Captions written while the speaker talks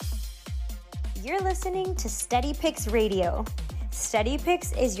You're listening to Steady Picks Radio. Steady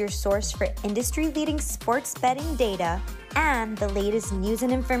Picks is your source for industry-leading sports betting data and the latest news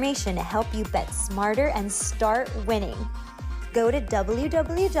and information to help you bet smarter and start winning. Go to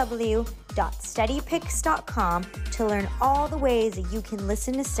www.steadypicks.com to learn all the ways that you can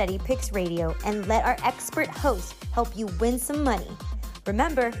listen to Steady Picks Radio and let our expert host help you win some money.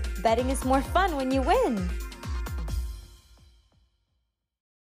 Remember, betting is more fun when you win.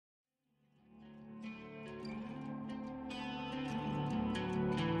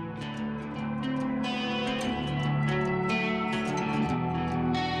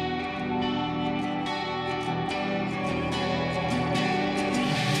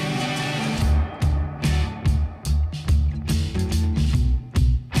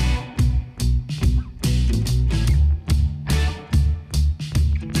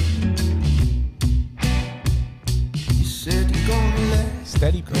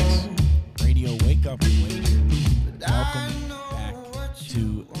 Steady Picks Radio, wake up and wait. Welcome back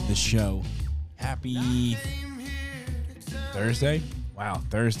to the show. Happy Thursday. Wow,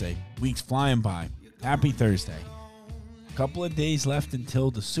 Thursday. Week's flying by. Happy Thursday. A couple of days left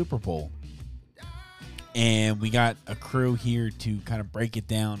until the Super Bowl. And we got a crew here to kind of break it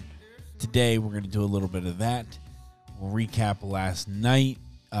down. Today, we're going to do a little bit of that. We'll recap last night,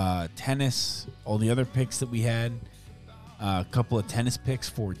 tennis, all the other picks that we had. A couple of tennis picks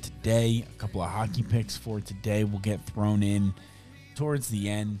for today, a couple of hockey picks for today will get thrown in towards the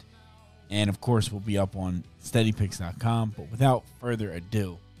end. And, of course, we'll be up on steadypicks.com. But without further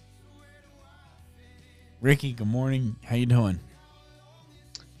ado, Ricky, good morning. How you doing?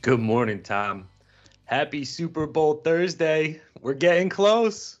 Good morning, Tom. Happy Super Bowl Thursday. We're getting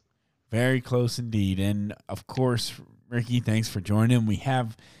close. Very close indeed. And, of course, Ricky, thanks for joining. We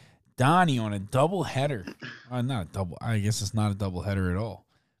have Donnie on a double header. Not a double. I guess it's not a double header at all.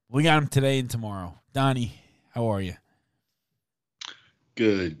 We got him today and tomorrow. Donnie, how are you?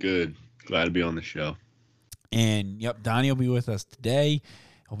 Good. Glad to be on the show. And, yep, Donnie will be with us today.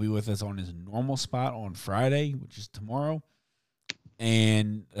 He'll be with us on his normal spot on Friday, which is tomorrow.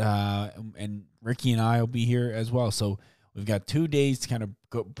 And Ricky and I will be here as well. So we've got 2 days to kind of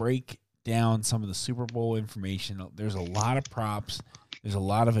break down some of the Super Bowl information. There's a lot of props. There's a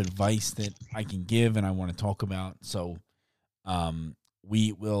lot of advice that I can give and I want to talk about. So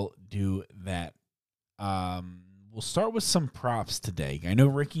we will do that. We'll start with some props today. I know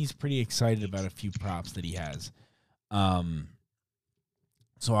Ricky's pretty excited about a few props that he has.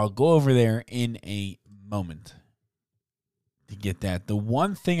 So I'll go over there in a moment to get that. The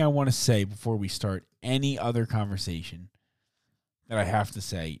one thing I want to say before we start any other conversation that I have to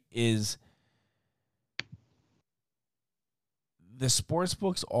say is the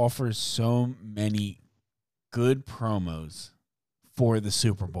sportsbooks offers so many good promos for the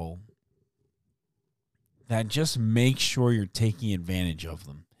Super Bowl that just make sure you're taking advantage of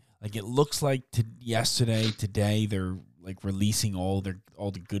them. Like it looks like today they're like releasing all the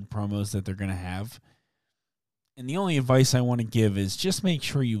good promos that they're going to have. And the only advice I want to give is just make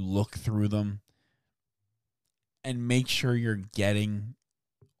sure you look through them and make sure you're getting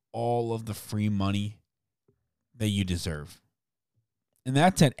all of the free money that you deserve. And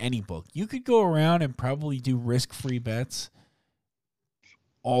that's at any book. You could go around and probably do risk-free bets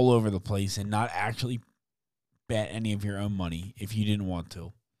all over the place and not actually bet any of your own money if you didn't want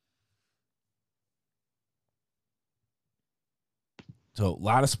to. So a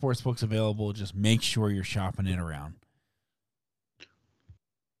lot of sports books available. Just make sure you're shopping it around.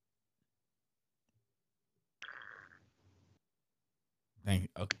 Thank you.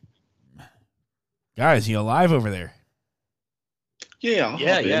 Okay. Guys, you alive over there? Yeah.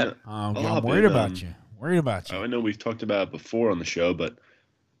 I'm worried about you. I know we've talked about it before on the show, but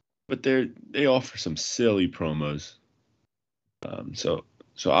they offer some silly promos. So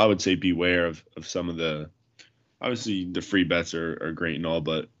I would say beware of some of the. Obviously, the free bets are great and all,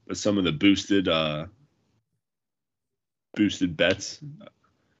 but some of the boosted bets.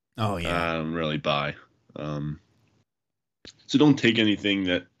 Oh yeah. I don't really buy. So don't take anything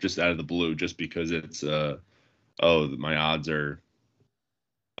that just out of the blue just because it's my odds are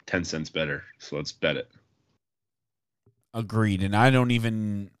 10 cents better, so let's bet it. Agreed. And I don't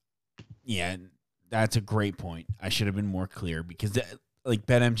even that's a great point. I should have been more clear because like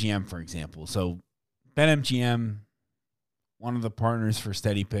BetMGM, for example. So BetMGM, one of the partners for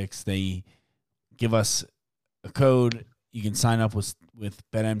Steady Picks, they give us a code. You can sign up with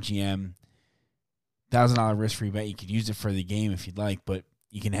BetMGM. $1,000 risk-free bet. You could use it for the game if you'd like, but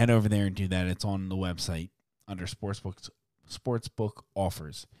you can head over there and do that. It's on the website under Sportsbook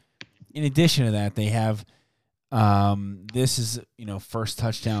offers. In addition to that, they have this is first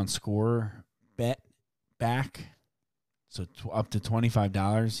touchdown scorer bet back. So up to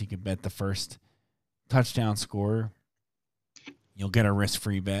 $25, you can bet the first touchdown scorer. You'll get a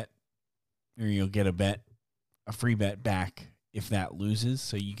risk-free bet, or you'll get a free bet back if that loses.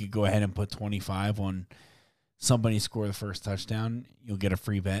 So you could go ahead and put 25 on somebody score the first touchdown. You'll get a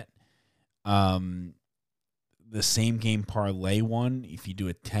free bet. The same game parlay one, if you do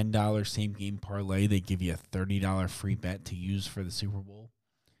a $10 same game parlay, they give you a $30 free bet to use for the Super Bowl.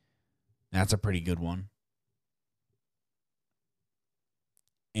 That's a pretty good one.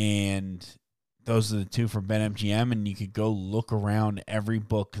 And those are the two for BetMGM, and you could go look around every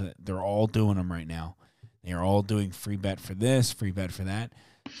book. They're all doing them right now. They are all doing free bet for this, free bet for that.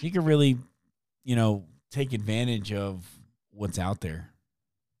 So you can really, take advantage of what's out there.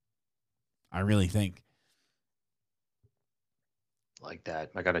 I really think. Like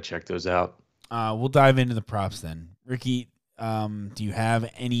that. I got to check those out. We'll dive into the props then. Ricky, do you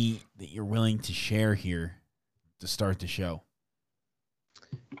have any that you're willing to share here to start the show?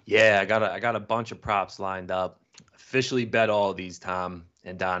 Yeah, I got a bunch of props lined up. Officially bet all of these, Tom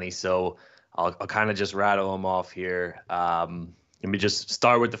and Donnie. So I'll kind of just rattle them off here. Let me just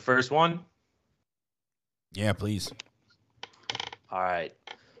start with the first one. Yeah, please. All right.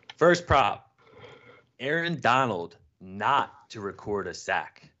 First prop, Aaron Donald not to record a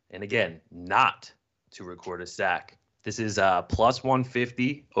sack. And again, not to record a sack. This is plus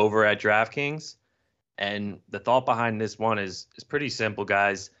 150 over at DraftKings. And the thought behind this one is pretty simple,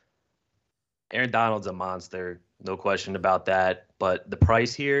 guys. Aaron Donald's a monster, no question about that. But the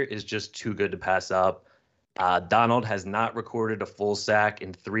price here is just too good to pass up. Donald has not recorded a full sack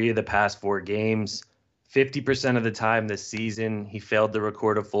in 3 of the past 4 games. 50% of the time this season, he failed to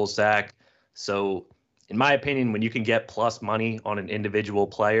record a full sack. So, in my opinion, when you can get plus money on an individual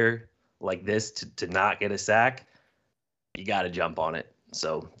player like this to not get a sack, you got to jump on it.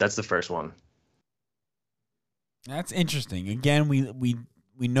 So, that's the first one. That's interesting. Again,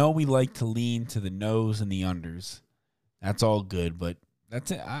 we know we like to lean to the nose and the unders. That's all good, but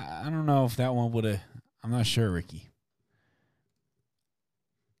that's it. I don't know if that one would have. I'm not sure, Ricky.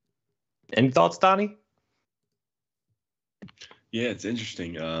 Any thoughts, Donnie? Yeah, it's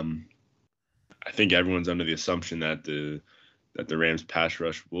interesting. I think everyone's under the assumption that the Rams pass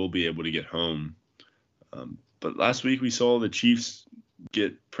rush will be able to get home. But last week we saw the Chiefs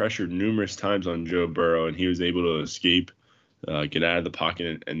get pressured numerous times on Joe Burrow, and he was able to escape, get out of the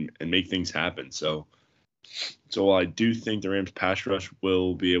pocket, and make things happen. So while I do think the Rams pass rush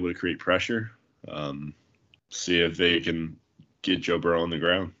will be able to create pressure, see if they can get Joe Burrow on the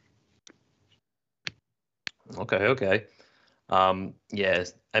ground. Okay.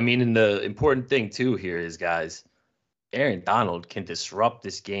 Yes. I mean, and the important thing too here is, guys, Aaron Donald can disrupt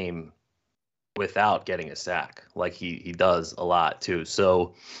this game without getting a sack, like he does a lot too.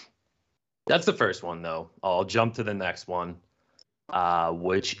 So that's the first one, though. I'll jump to the next one,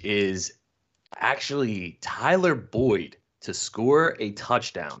 which is actually Tyler Boyd to score a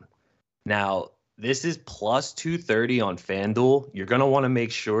touchdown. Now, this is plus 230 on FanDuel. You're going to want to make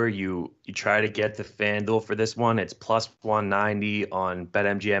sure you try to get to FanDuel for this one. It's plus 190 on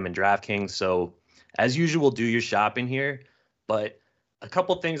BetMGM and DraftKings. So, as usual, do your shopping here. But a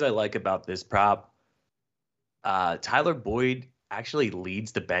couple things I like about this prop. Tyler Boyd actually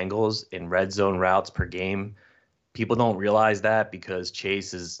leads the Bengals in red zone routes per game. People don't realize that because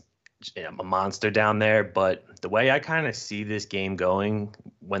Chase is a monster down there. But the way I kind of see this game going,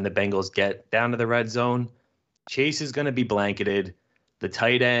 when the Bengals get down to the red zone, Chase is going to be blanketed. The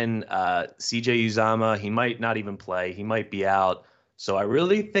tight end, CJ Uzomah, he might not even play. He might be out. So I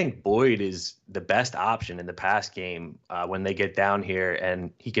really think Boyd is the best option in the pass game when they get down here,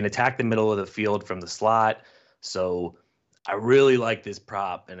 and he can attack the middle of the field from the slot. So I really like this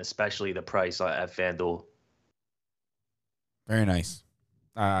prop, and especially the price at FanDuel. Very nice.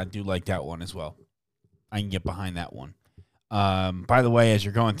 I do like that one as well. I can get behind that one. By the way, as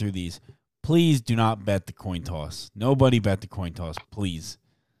you're going through these, please do not bet the coin toss. Nobody bet the coin toss, please.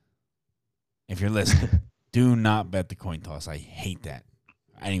 If you're listening, do not bet the coin toss. I hate that.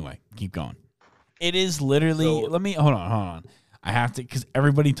 Anyway, keep going. It is literally, hold on. I have to, because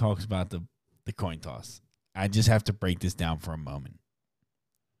everybody talks about the coin toss. I just have to break this down for a moment.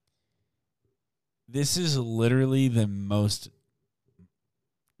 This is literally the most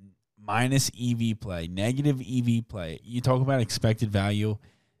minus EV play, negative EV play. You talk about expected value.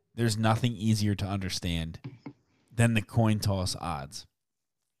 There's nothing easier to understand than the coin toss odds.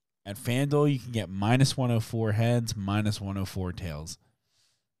 At FanDuel, you can get minus 104 heads, minus 104 tails.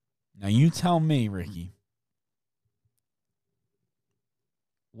 Now, you tell me, Ricky,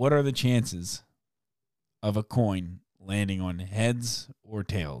 what are the chances of a coin landing on heads or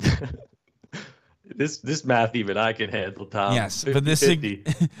tails? This math even I can handle, Tom. Yes, 50, but this 50.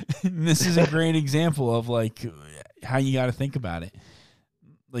 this is a great example of like how you got to think about it.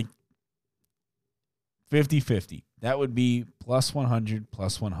 Like 50-50. That would be plus 100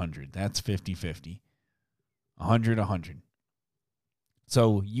 plus 100. That's 50-50. 100-100.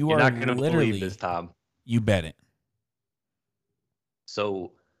 So You're are not going to literally believe this, Tom. You bet it.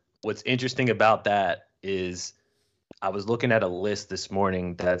 So what's interesting about that is I was looking at a list this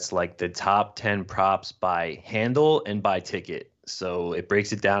morning that's like the top 10 props by handle and by ticket. So it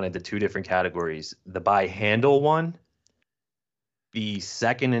breaks it down into two different categories. The by handle one, the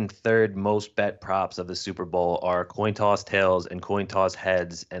second and third most bet props of the Super Bowl are coin toss tails and coin toss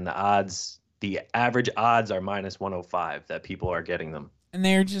heads, and the average odds are minus 105 that people are getting them. And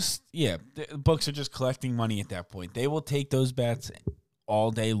they're just, the books are just collecting money at that point. They will take those bets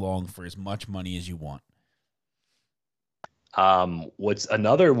all day long for as much money as you want. What's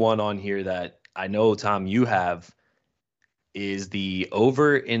another one on here that I know, Tom, you have is the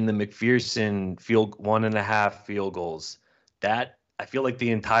over in the McPherson 1.5 field goals. That I feel like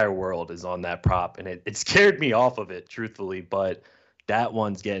the entire world is on that prop, and it scared me off of it, truthfully, but that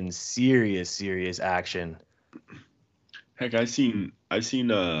one's getting serious action. Heck, I've seen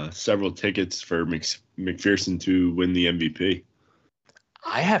several tickets for McPherson to win the MVP.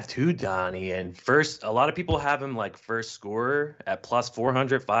 I have too, Donnie. And first, a lot of people have him like first scorer at plus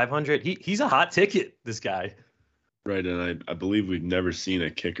 400, 500. He's a hot ticket, this guy. Right, and I believe we've never seen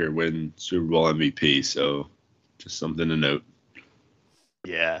a kicker win Super Bowl MVP, so just something to note.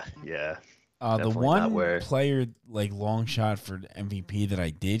 Yeah. The one player, like long shot for MVP that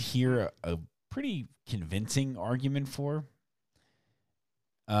I did hear a pretty convincing argument for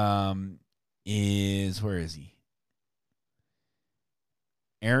is, where is he?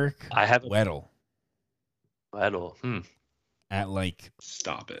 Eric Weddle. Weddle. At like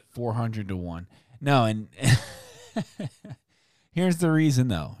stop it 400 to 1. No, and here's the reason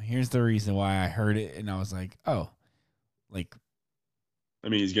though. Here's the reason why I heard it and I was like, oh, like I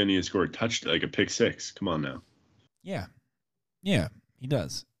mean, he's going to score a touchdown, like a pick six. Come on now. Yeah, he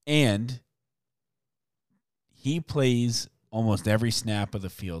does. And he plays almost every snap of the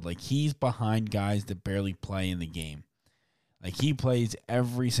field. Like, he's behind guys that barely play in the game. Like, he plays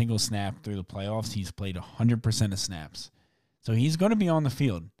every single snap through the playoffs. He's played 100% of snaps. So he's going to be on the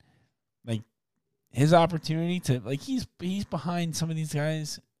field. Like, his opportunity to, like, he's behind some of these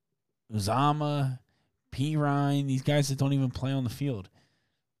guys, Uzama, P. Ryan, these guys that don't even play on the field.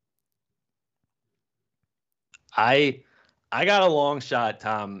 I got a long shot,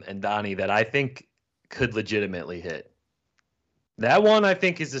 Tom and Donnie, that I think could legitimately hit. That one I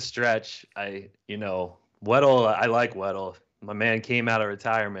think is a stretch. Weddle, I like Weddle. My man came out of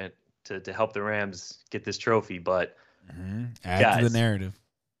retirement to help the Rams get this trophy, but add to the narrative.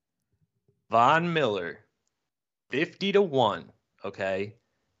 Von Miller, 50 to 1. Okay.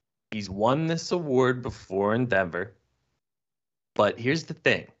 He's won this award before in Denver. But here's the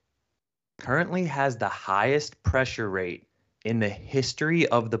thing. Currently has the highest pressure rate in the history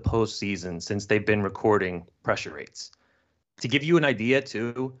of the postseason since they've been recording pressure rates. To give you an idea,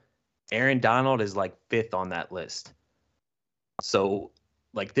 too, Aaron Donald is like 5th on that list. So,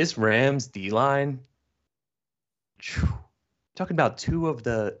 like, this Rams D-line, talking about two of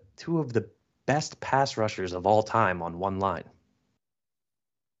the best pass rushers of all time on one line.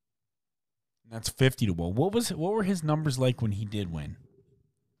 That's 50 to 1. What were his numbers like when he did win?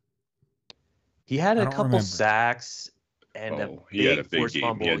 He had a couple sacks and he had a big forced game.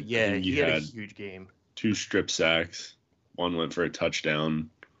 fumble. He had a huge game. 2 strip sacks. One went for a touchdown.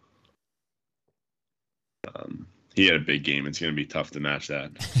 He had a big game. It's going to be tough to match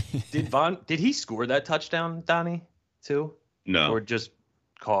that. Did he score that touchdown, Donnie, too? No. Or just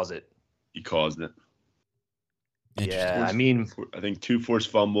cause it? He caused it. Yeah, I mean, I think 2 forced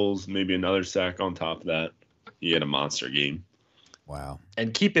fumbles, maybe another sack on top of that. He had a monster game. Wow.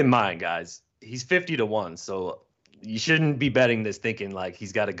 And keep in mind, guys, he's 50 to 1, so you shouldn't be betting this thinking like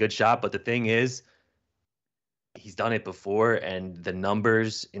he's got a good shot. But the thing is, he's done it before, and the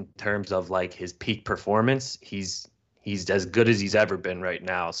numbers in terms of like his peak performance, he's as good as he's ever been right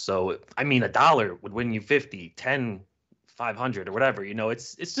now. So I mean, $1 would win you 50, 10, 500 or whatever.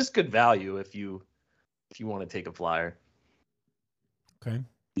 It's just good value if you want to take a flyer. Okay.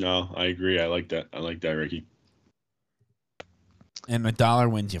 No, I agree. I like that. Ricky. And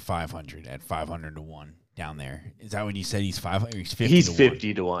 $1 wins you 500 at 500 to 1 down there. Is that what you said? He's 500. He's 50. He's to 50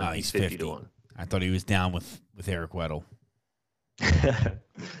 1. to 1. Oh, he's 50 to 1. I thought he was down with Eric Weddle.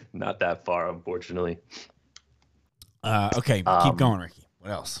 Not that far, unfortunately. Okay, keep going, Ricky.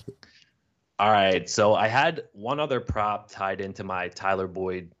 What else? All right, so I had one other prop tied into my Tyler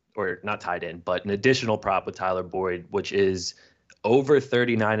Boyd or not tied in, but an additional prop with Tyler Boyd, which is over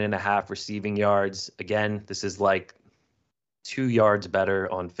 39.5 receiving yards. Again, this is like 2 yards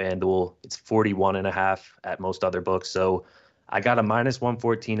better on FanDuel. It's 41.5 at most other books. So I got a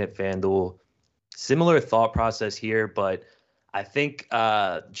 -114 at FanDuel. Similar thought process here, but I think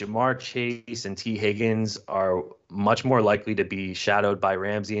Jamar Chase and T. Higgins are much more likely to be shadowed by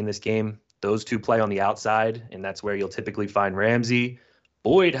Ramsey in this game. Those two play on the outside, and that's where you'll typically find Ramsey.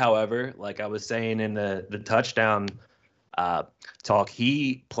 Boyd, however, like I was saying in the touchdown talk,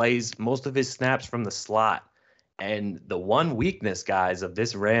 he plays most of his snaps from the slot. And the one weakness, guys, of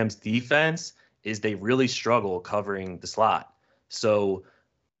this Rams defense is they really struggle covering the slot. So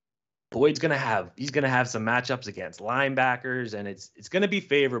Boyd's gonna have some matchups against linebackers, and it's gonna be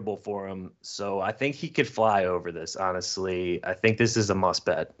favorable for him. So I think he could fly over this. Honestly, I think this is a must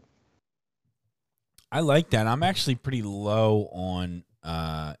bet. I like that. I'm actually pretty low on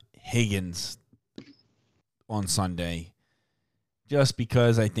Higgins on Sunday, just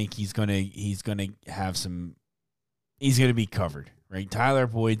because I think he's gonna be covered, right? Tyler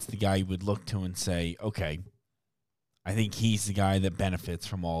Boyd's the guy you would look to and say, okay, I think he's the guy that benefits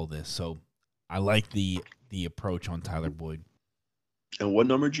from all this. So I like the approach on Tyler Boyd. And what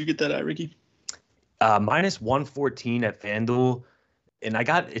number did you get that at, Ricky? -114 at FanDuel. And I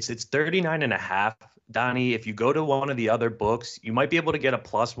got it's 39.5. Donnie, if you go to one of the other books, you might be able to get a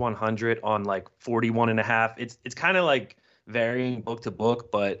 +100 on like 41.5. It's kind of like varying book to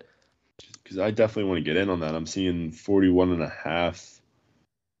book, but because I definitely want to get in on that. I'm seeing 41.5.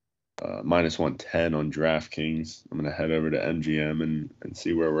 -110 on DraftKings. I'm gonna head over to MGM and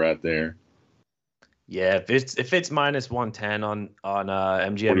see where we're at there. Yeah, if it's -110 on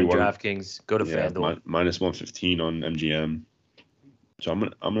MGM and DraftKings, go to FanDuel. -115 on MGM. So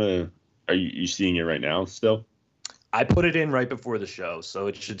I'm gonna. Are you seeing it right now still? I put it in right before the show, so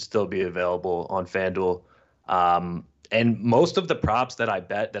it should still be available on FanDuel. And most of the props that I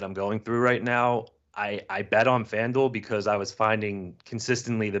bet that I'm going through right now, I bet on FanDuel because I was finding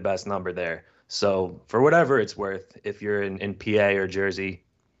consistently the best number there. So for whatever it's worth, if you're in PA or Jersey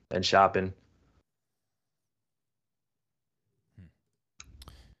and shopping.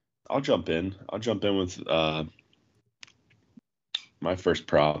 I'll jump in with my first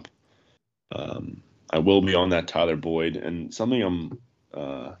prop. I will be on that Tyler Boyd, and something I'm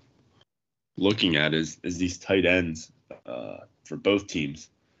looking at is these tight ends for both teams.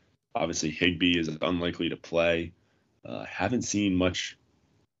 Obviously, Higbee is unlikely to play. Haven't seen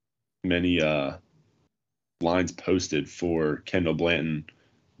many lines posted for Kendall Blanton,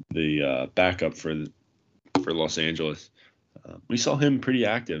 the backup for Los Angeles. We saw him pretty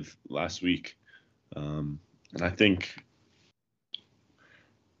active last week, and I think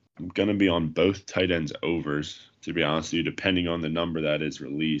I'm going to be on both tight ends overs, to be honest with you, depending on the number that is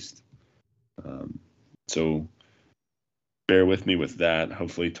released. So bear with me with that.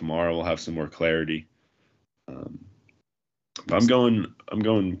 Hopefully tomorrow we'll have some more clarity. But I'm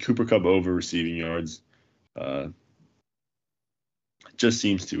going Cooper Kupp over receiving yards. It just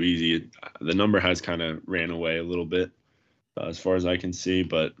seems too easy. The number has kind of ran away a little bit as far as I can see,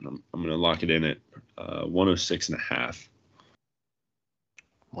 but I'm going to lock it in at 106.5.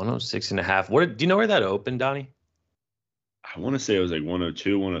 106.5. What do you know where that opened, Donnie? I want to say it was like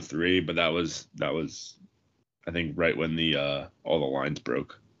 102, 103, but that was I think right when the all the lines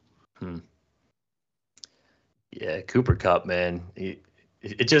broke. Yeah, Cooper Kupp, man,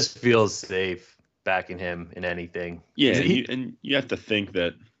 it just feels safe backing him in anything. Yeah, and you have to think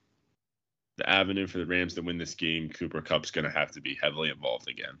that the avenue for the Rams to win this game, Cooper Kupp's going to have to be heavily involved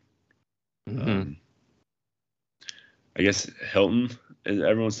again. Mm-hmm. I guess Hilton, as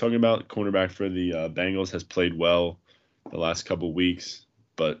everyone's talking about, cornerback for the Bengals, has played well the last couple of weeks,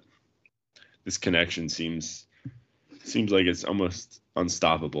 but this connection seems like it's almost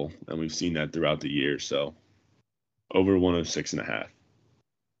unstoppable, and we've seen that throughout the year. So over 106.5.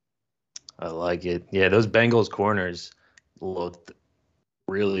 I like it. Yeah, those Bengals corners looked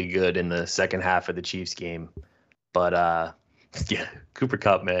really good in the second half of the Chiefs game. But yeah, Cooper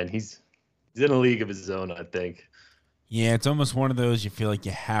Kupp, man, he's in a league of his own, I think. Yeah, it's almost one of those you feel like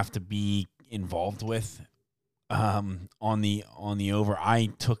you have to be involved with. On the over, I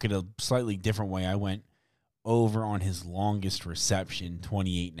took it a slightly different way. I went over on his longest reception,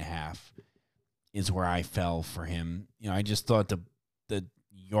 28.5, is where I fell for him. I just thought the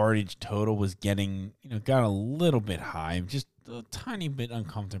yardage total was getting, got a little bit high, just a tiny bit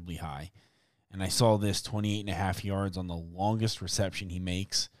uncomfortably high. And I saw this 28.5 yards on the longest reception he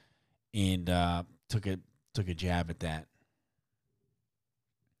makes, and took a jab at that.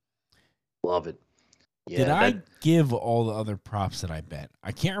 Love it. Did I give all the other props that I bet?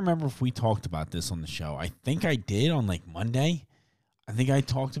 I can't remember if we talked about this on the show. I think I did on like Monday. I think I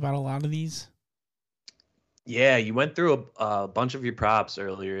talked about a lot of these. Yeah, you went through a bunch of your props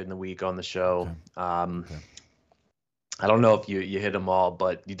earlier in the week on the show. Okay. I don't know if you hit them all,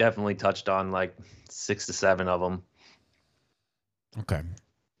 but you definitely touched on like 6 to 7 of them. Okay.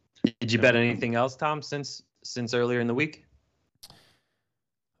 Did you bet anything else, Tom, since earlier in the week?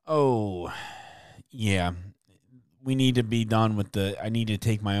 Oh, yeah. We need to be done with I need to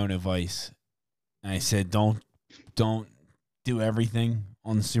take my own advice. And I said, don't do everything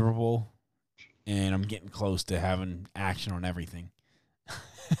on the Super Bowl. And I'm getting close to having action on everything.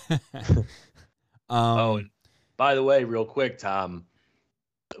 By the way, real quick, Tom,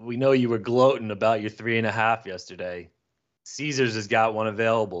 we know you were gloating about your 3.5 yesterday. Caesars has got one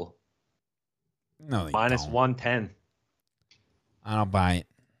available. No, they minus don't. 110. I don't buy it.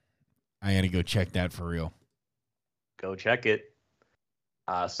 I got to go check that for real. Go check it.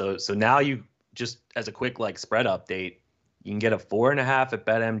 So now you just as a quick like spread update, you can get a 4.5 at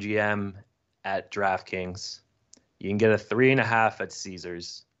BetMGM at DraftKings. You can get a 3.5 at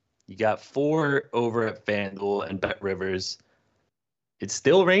Caesars. You got 4 over at FanDuel and BetRivers. It's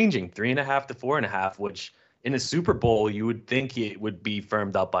still ranging 3.5 to 4.5, which in a Super Bowl you would think it would be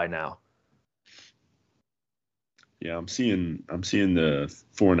firmed up by now. Yeah, I'm seeing the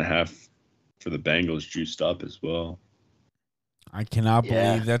 4.5 for the Bengals juiced up as well. I cannot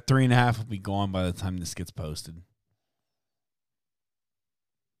believe that 3.5 will be gone by the time this gets posted.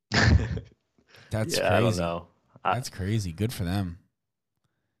 That's crazy. I don't know. That's crazy. Good for them.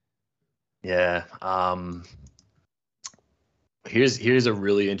 Yeah. Here's a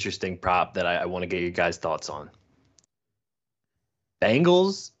really interesting prop that I want to get your guys' thoughts on.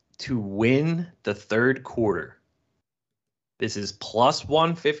 Bengals to win the third quarter. This is plus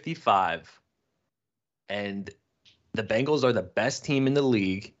 155. And the Bengals are the best team in the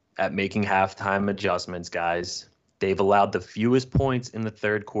league at making halftime adjustments, guys. They've allowed the fewest points in the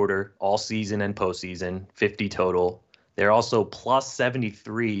third quarter all season and postseason, 50 total. They're also plus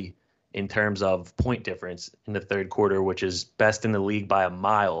 73 in terms of point difference in the third quarter, which is best in the league by a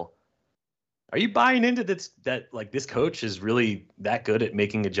mile. Are you buying into this, that like this coach is really that good at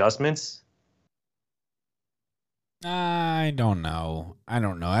making adjustments? I don't know.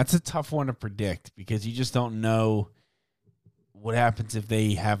 That's a tough one to predict because you just don't know what happens if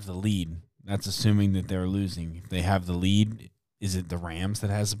they have the lead. That's assuming that they're losing. If they have the lead, is it the Rams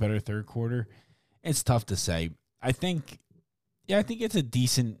that has a better third quarter? It's tough to say. I think it's a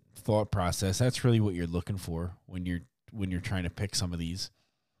decent thought process. That's really what you're looking for when you're trying to pick some of these.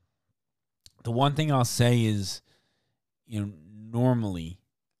 The one thing I'll say is, normally,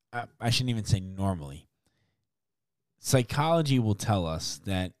 I shouldn't even say normally. Psychology will tell us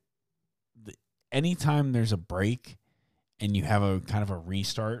that anytime there's a break and you have a kind of a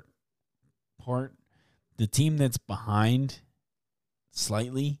restart part, the team that's behind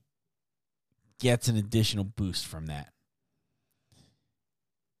slightly gets an additional boost from that.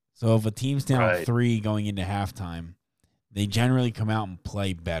 So if a team's down 3 going into halftime, they generally come out and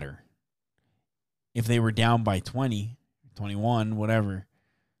play better. If they were down by 20, 21, whatever,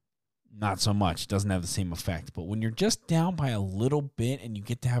 not so much. Doesn't have the same effect. But when you're just down by a little bit and you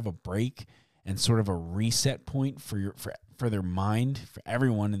get to have a break and sort of a reset point for their mind, for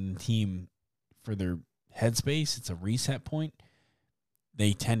everyone in the team, for their headspace, it's a reset point.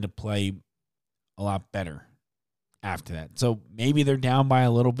 They tend to play a lot better after that. So maybe they're down by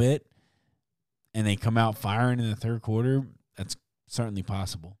a little bit and they come out firing in the third quarter. That's certainly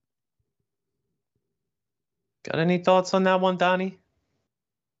possible. Got any thoughts on that one, Donnie?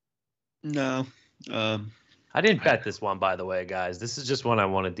 No. I didn't bet this one, by the way, guys. This is just one I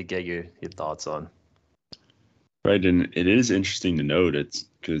wanted to get your thoughts on. Right, and it is interesting to note because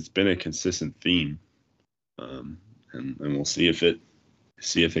it's been a consistent theme, and we'll see if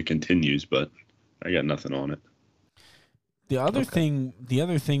it continues. But I got nothing on it. The other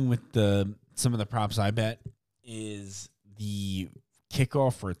thing with some of the props I bet is the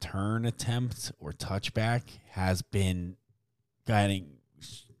kickoff return attempt or touchback has been getting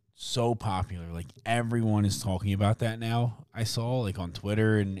so popular. Like everyone is talking about that now. I saw like on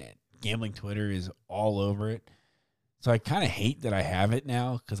Twitter, and gambling Twitter is all over it. So I kind of hate that I have it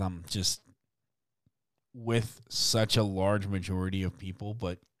now because I'm just with such a large majority of people.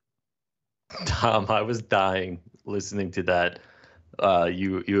 But Tom, I was dying listening to that.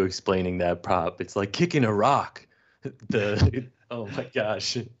 You explaining that prop. It's like kicking a rock. Oh my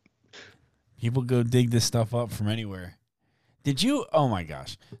gosh. People go dig this stuff up from anywhere. Did you? Oh my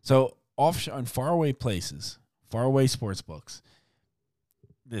gosh. So offshore on faraway places, faraway sports books.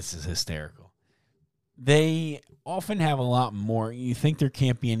 This is hysterical. They often have a lot more. You think there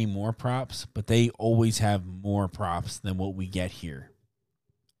can't be any more props, but they always have more props than what we get here.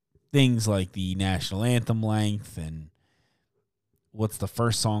 Things like the national anthem length and what's the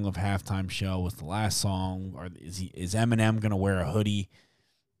first song of halftime show, what's the last song, or is Eminem going to wear a hoodie?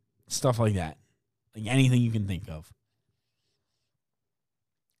 Stuff like that. Like anything you can think of.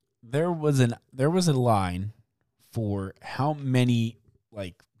 There was a line for how many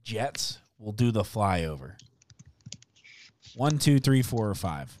like jets will do the flyover. 1, 2, 3, 4, or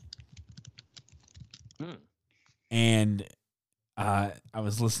 5. And I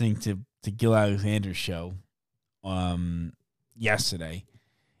was listening to Gil Alexander's show yesterday,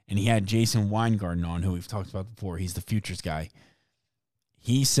 and he had Jason Weingarten on, who we've talked about before. He's the futures guy.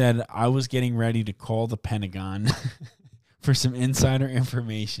 He said, I was getting ready to call the Pentagon for some insider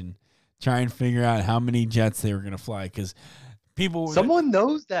information, try and figure out how many jets they were going to fly, because someone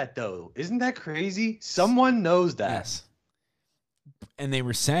knows that, though. Isn't that crazy? Someone knows that. Yes. And they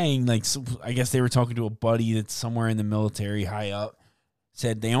were saying, like, so I guess they were talking to a buddy that's somewhere in the military high up,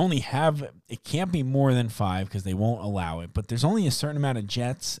 said they only have, it can't be more than 5 because they won't allow it, but there's only a certain amount of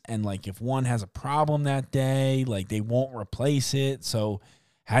jets, and like if one has a problem that day, like they won't replace it. So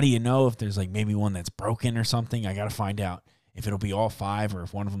how do you know if there's like maybe one that's broken or something? I got to find out if it'll be all 5 or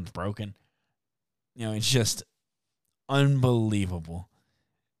if one of them's broken. You know, it's just unbelievable.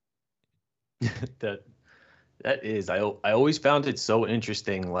 That is, I always found it so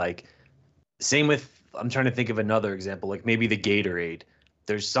interesting. Like, same with, I'm trying to think of another example, like maybe the Gatorade.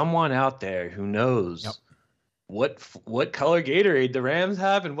 There's someone out there who knows what color Gatorade the Rams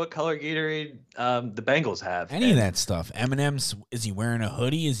have and what color Gatorade the Bengals have. Of that stuff. Eminem's, is he wearing a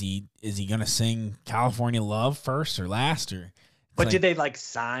hoodie? Is he gonna sing California Love first or last? But did they like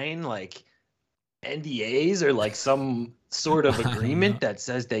sign like NDAs or like some sort of agreement that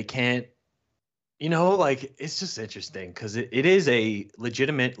says they can't? You know, like it's just interesting because it is a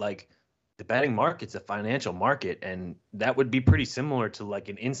legitimate, like, the betting market's a financial market, and that would be pretty similar to like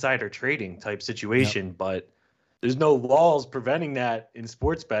an insider trading type situation, but there's no laws preventing that in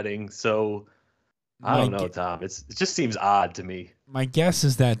sports betting. So I don't know, Tom. It just seems odd to me. My guess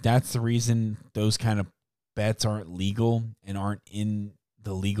is that that's the reason those kind of bets aren't legal and aren't in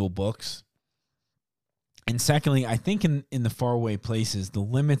the legal books. And secondly, I think in the faraway places, the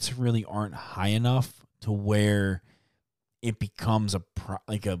limits really aren't high enough to where it becomes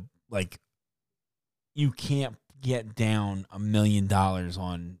like you can't get down $1 million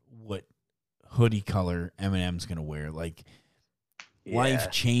on what hoodie color Eminem's going to wear. Like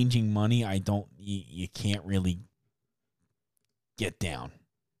life-changing money, you can't really get down.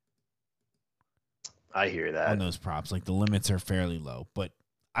 I hear that. On those props. Like the limits are fairly low, but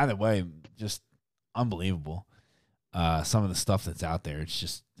either way, just unbelievable. Some of the stuff that's out there,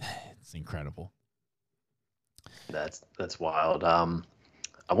 it's incredible. That's wild.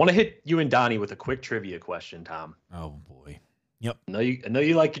 I want to hit you and Donnie with a quick trivia question, Tom. Oh boy. Yep. I know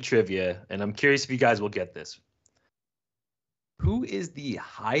you like your trivia, and I'm curious if you guys will get this. Who is the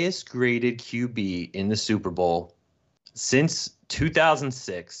highest graded QB in the Super Bowl since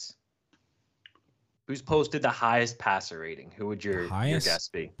 2006? Who's posted the highest passer rating? Who would your guess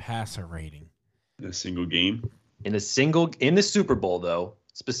be? Passer rating. In a single game? In the Super Bowl, though,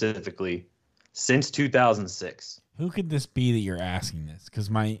 specifically, since 2006. Who could this be that you're asking this? Because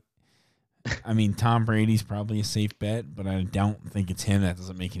Tom Brady's probably a safe bet, but I don't think it's him. That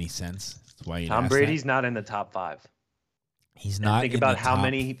doesn't make any sense. That's why Tom Brady's not in the top 5. He's not. Think about how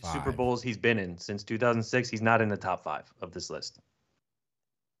many Super Bowls he's been in since 2006. He's not in the top 5 of this list.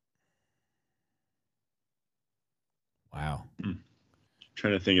 Wow.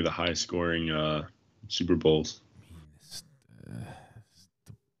 Trying to think of the highest scoring Super Bowls.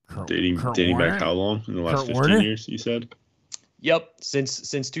 Dating back how long? In the last 15 years, you said? Yep,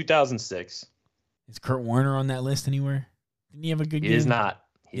 since 2006. Is Kurt Warner on that list anywhere? Didn't he have a good game? He is not.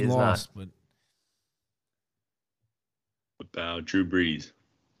 He lost, but... What about Drew Brees?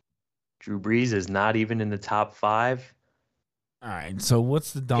 Drew Brees is not even in the top 5. All right, so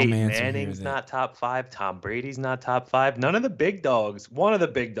what's the dumb answer? Manning's not top 5. Tom Brady's not top 5. None of the big dogs. One of the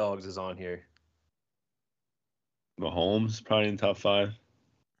big dogs is on here. Mahomes probably in the top 5.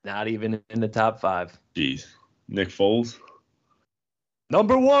 Not even in the top 5. Jeez. Nick Foles?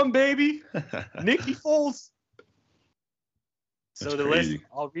 Number 1, baby. Nicky Foles. That's the crazy. list,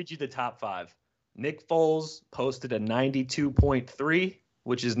 I'll read you the top 5. Nick Foles posted a 92.3,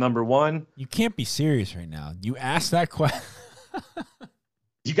 which is number 1. You can't be serious right now. You asked that question.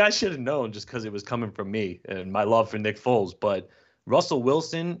 You guys should have known just because it was coming from me and my love for Nick Foles. But Russell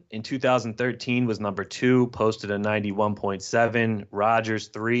Wilson in 2013 was number 2, posted a 91.7. Rodgers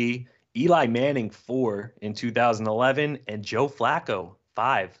 3 Eli Manning 4 in 2011, and Joe Flacco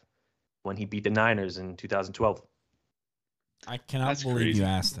 5 when he beat the Niners in 2012. I cannot That's believe crazy. you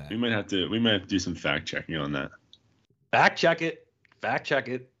asked that. We might have to do some fact checking on that. Fact check it. Fact check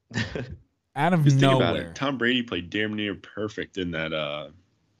it. Out of Just think about nowhere. it. Tom Brady played damn near perfect in that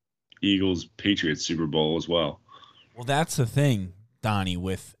Eagles Patriots Super Bowl as well. Well, that's the thing, Donnie,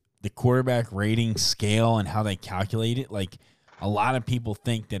 with the quarterback rating scale and how they calculate it. Like, a lot of people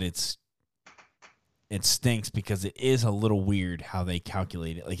think that it stinks because it is a little weird how they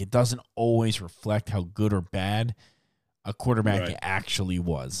calculate it. Like, it doesn't always reflect how good or bad a quarterback Right. actually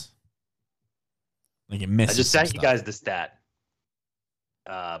was. Like, it I misses just some sent you stuff. guys the stat.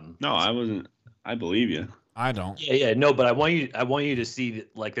 No, I wasn't. I believe you. I don't. Yeah, no, but I want you to see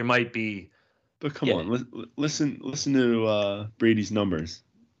that, like, there might be. But come Yeah. on, listen to Brady's numbers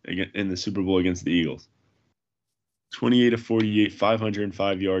in the Super Bowl against the Eagles. 28 of 48,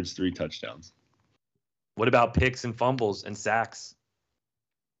 505 yards, 3 touchdowns. What about picks and fumbles and sacks?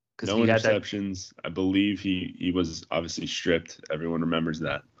 No interceptions. I believe he was obviously stripped. Everyone remembers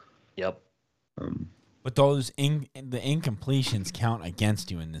that. Yep. But those the incompletions count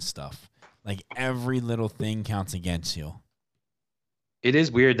against you in this stuff. Like, every little thing counts against you. It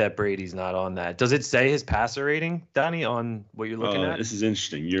is weird that Brady's not on that. Does it say his passer rating, Donnie, on what you're looking at? This is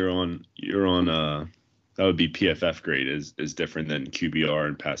interesting. You're on that would be PFF grade is different than QBR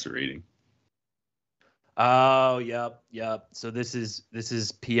and passer rating. Oh, yep. So this is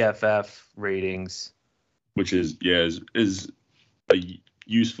PFF ratings, which is a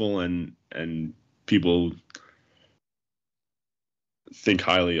useful and people think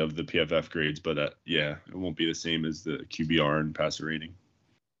highly of the PFF grades, but it won't be the same as the QBR and passer rating.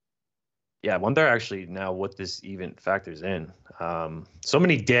 Yeah, I wonder actually now what this even factors in. So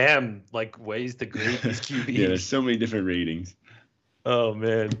many damn ways to grade these QBs. Yeah, there's so many different ratings. Oh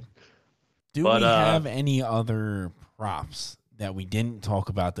man. Do we have any other props that we didn't talk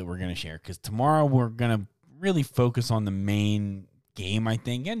about that we're going to share? Because tomorrow we're going to really focus on the main game, I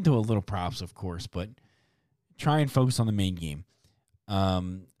think, and do a little props, of course, but try and focus on the main game.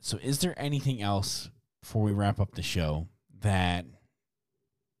 So is there anything else before we wrap up the show that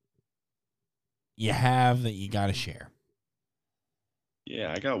you have that you got to share?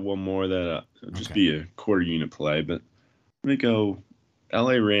 Yeah, I got one more that will just Okay. be a quarter unit play, but let me go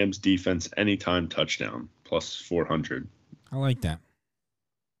LA Rams defense anytime touchdown plus 400. I like that.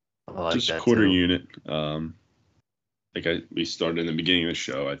 I like Just that quarter too. unit. We started in the beginning of the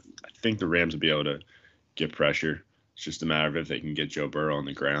show. I think the Rams will be able to get pressure. It's just a matter of if they can get Joe Burrow on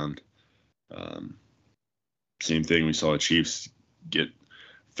the ground. Same thing. We saw the Chiefs get a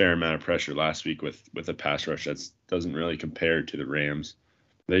fair amount of pressure last week with a pass rush that doesn't really compare to the Rams.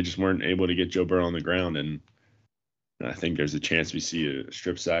 They just weren't able to get Joe Burrow on the ground, and I think there's a chance we see a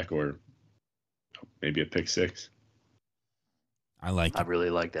strip sack or maybe a pick six. I like I it. really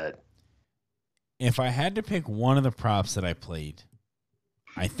like that. If I had to pick one of the props that I played,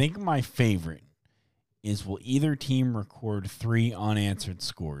 I think my favorite is, will either team record 3 unanswered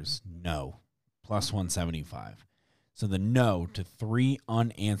scores? No. Plus 175. So the no to 3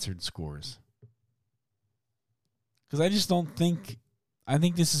 unanswered scores. Because I just don't think, I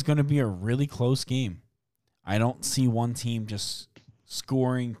think this is going to be a really close game. I don't see one team just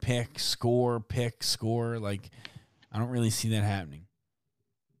scoring, pick, score. Like, I don't really see that happening.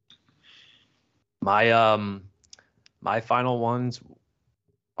 My final ones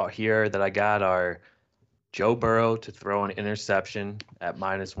are here that I got are Joe Burrow to throw an interception at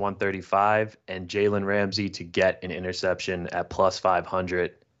minus 135 and Jalen Ramsey to get an interception at plus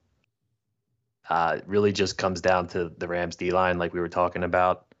 500. It really just comes down to the Rams D-line like we were talking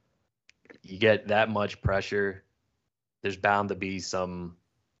about. You get that much pressure, there's bound to be some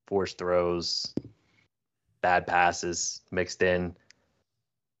forced throws, bad passes mixed in.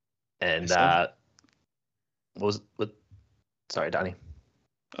 And sorry, Donnie.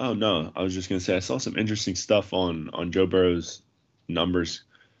 Oh no, I was just gonna say I saw some interesting stuff on Joe Burrow's numbers,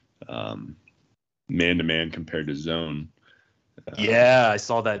 man to man compared to zone. Yeah, I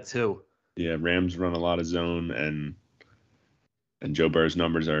saw that too. Yeah, Rams run a lot of zone, and Joe Burrow's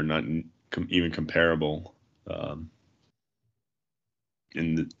numbers are not even comparable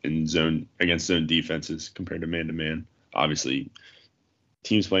in zone against zone defenses compared to man to man. Obviously,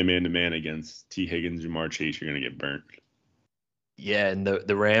 teams play man to man against T. Higgins, Jamar Chase, you're gonna get burnt. Yeah, and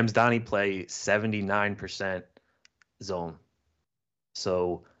the Rams, Donnie, play 79% zone.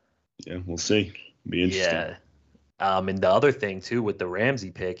 So Yeah, we'll see. Be interesting. yeah. And the other thing too with the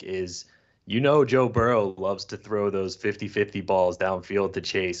Ramsey pick is, Joe Burrow loves to throw those 50-50 balls downfield to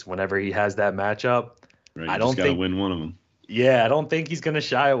Chase whenever he has that matchup. Right, I you don't just gotta think win one of them. Yeah, I don't think he's going to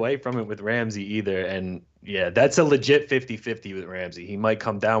shy away from it with Ramsey either. And yeah, that's a legit 50-50 with Ramsey. He might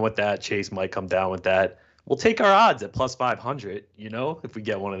come down with that. Chase might come down with that. We'll take our odds at plus 500, if we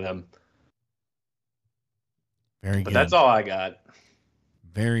get one of them. Very good. But that's all I got.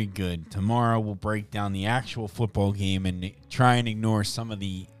 Very good. Tomorrow we'll break down the actual football game and try and ignore some of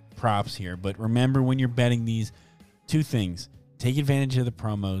the props here. But remember, when you're betting these, two things. Take advantage of the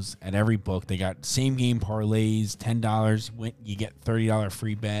promos at every book. They got same game parlays, $10. You get $30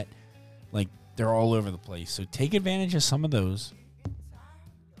 free bet. Like, they're all over the place. So take advantage of some of those.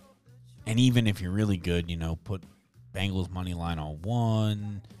 And even if you're really good, put Bengals money line on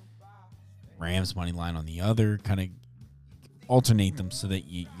one, Rams money line on the other. Kind of alternate them so that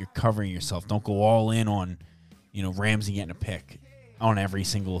you're covering yourself. Don't go all in on, Ramsey getting a pick on every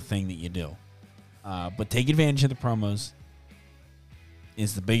single thing that you do. But take advantage of the promos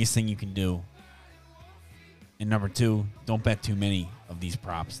is the biggest thing you can do. And number two, don't bet too many of these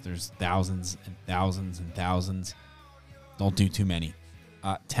props. There's thousands and thousands and thousands. Don't do too many.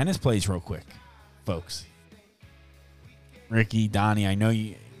 Tennis plays real quick, folks. Ricky, Donnie, I know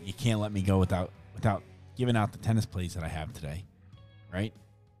you can't let me go without giving out the tennis plays that I have today, right?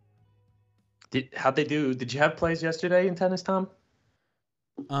 How'd they do? Did you have plays yesterday in tennis, Tom?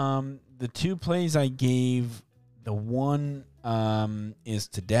 The two plays I gave, the one is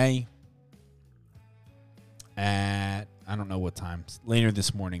today at, I don't know what time, later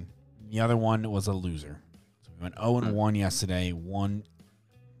this morning. The other one was a loser. So we went 0-1 yesterday.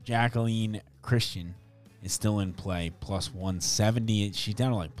 Jacqueline Christian is still in play, plus 170. She's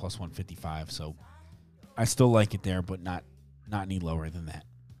down to like plus 155, so I still like it there, but not any lower than that.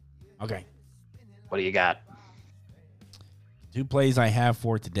 Okay. What do you got? Two plays I have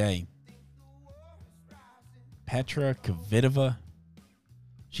for today. Petra Kvitova.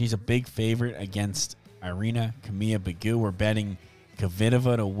 She's a big favorite against Irina Camelia Begu. We're betting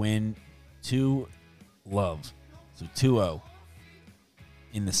Kvitova to win 2-love. So 2-0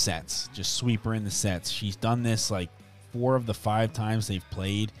 in the sets. Just sweep her in the sets. She's done this like 4 of the 5 times they've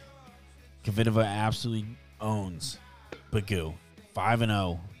played. Kvitova absolutely owns Begu.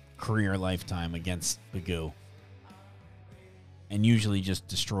 5-0 career lifetime against Begu. And usually just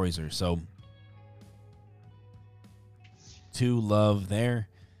destroys her. So 2-love there.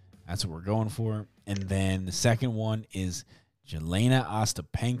 That's what we're going for. And then the second one is Jelena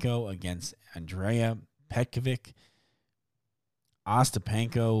Ostapenko against Andrea Petkovic.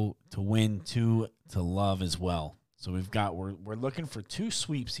 Ostapenko to win 2-love as well. So we're looking for 2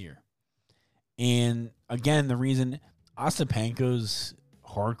 sweeps here. And again, the reason Ostapenko's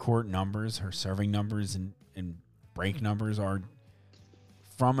hard court numbers, her serving numbers and break numbers are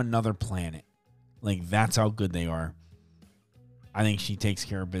from another planet. Like, that's how good they are. I think she takes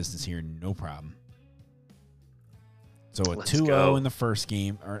care of business here, no problem. So a 2-0 in the first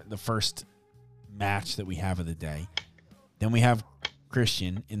game, or the first match that we have of the day. Then we have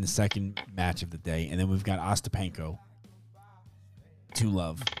Christian in the second match of the day. And then we've got Ostapenko,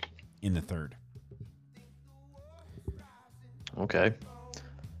 2-love in the third. Okay.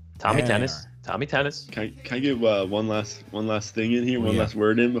 Tommy Tennis. Can I get one last thing in here, last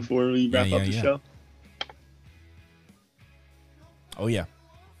word in before we wrap up the show? Oh, yeah.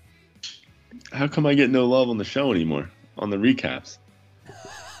 How come I get no love on the show anymore, on the recaps?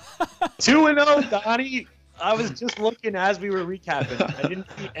 2-0, Donnie. I was just looking as we were recapping. I didn't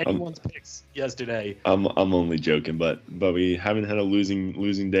see anyone's picks yesterday. I'm only joking, but we haven't had a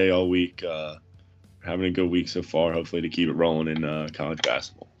losing day all week. Having a good week so far, hopefully to keep it rolling in college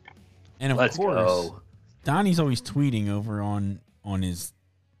basketball. And of Let's course, go. Donnie's always tweeting over on his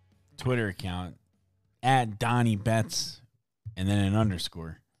Twitter account at Donnie Betts and then an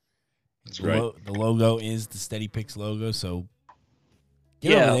underscore. That's right. The logo is the Steady Picks logo, so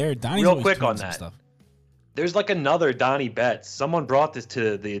get over there. Donnie's real always quick tweeting on some that. stuff. There's like another Donnie Betts. Someone brought this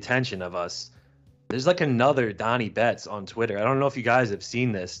to the attention of us. There's like another Donnie Betts on Twitter. I don't know if you guys have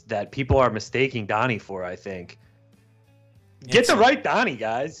seen this, that people are mistaking Donnie for, I think. Get the right Donnie,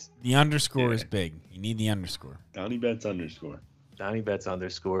 guys. The underscore is big. You need the underscore. Donnie Betts underscore. Donnie Betts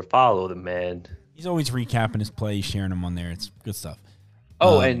underscore. Follow the man. He's always recapping his plays, sharing them on there. It's good stuff.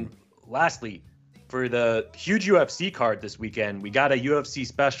 Oh, and lastly, for the huge UFC card this weekend, we got a UFC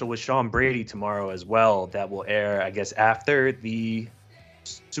special with Sean Brady tomorrow as well that will air, I guess, after the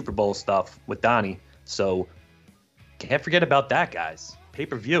Super Bowl stuff with Donnie. So can't forget about that, guys.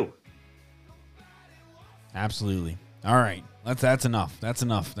 Pay-per-view. Absolutely. All right. That's enough. That's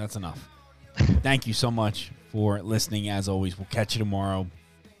enough. Thank you so much for listening. As always, we'll catch you tomorrow.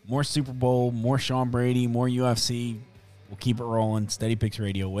 More Super Bowl, more Sean Brady, more UFC. We'll keep it rolling. Steady Picks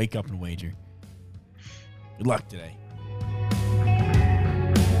Radio. Wake up and wager. Good luck today.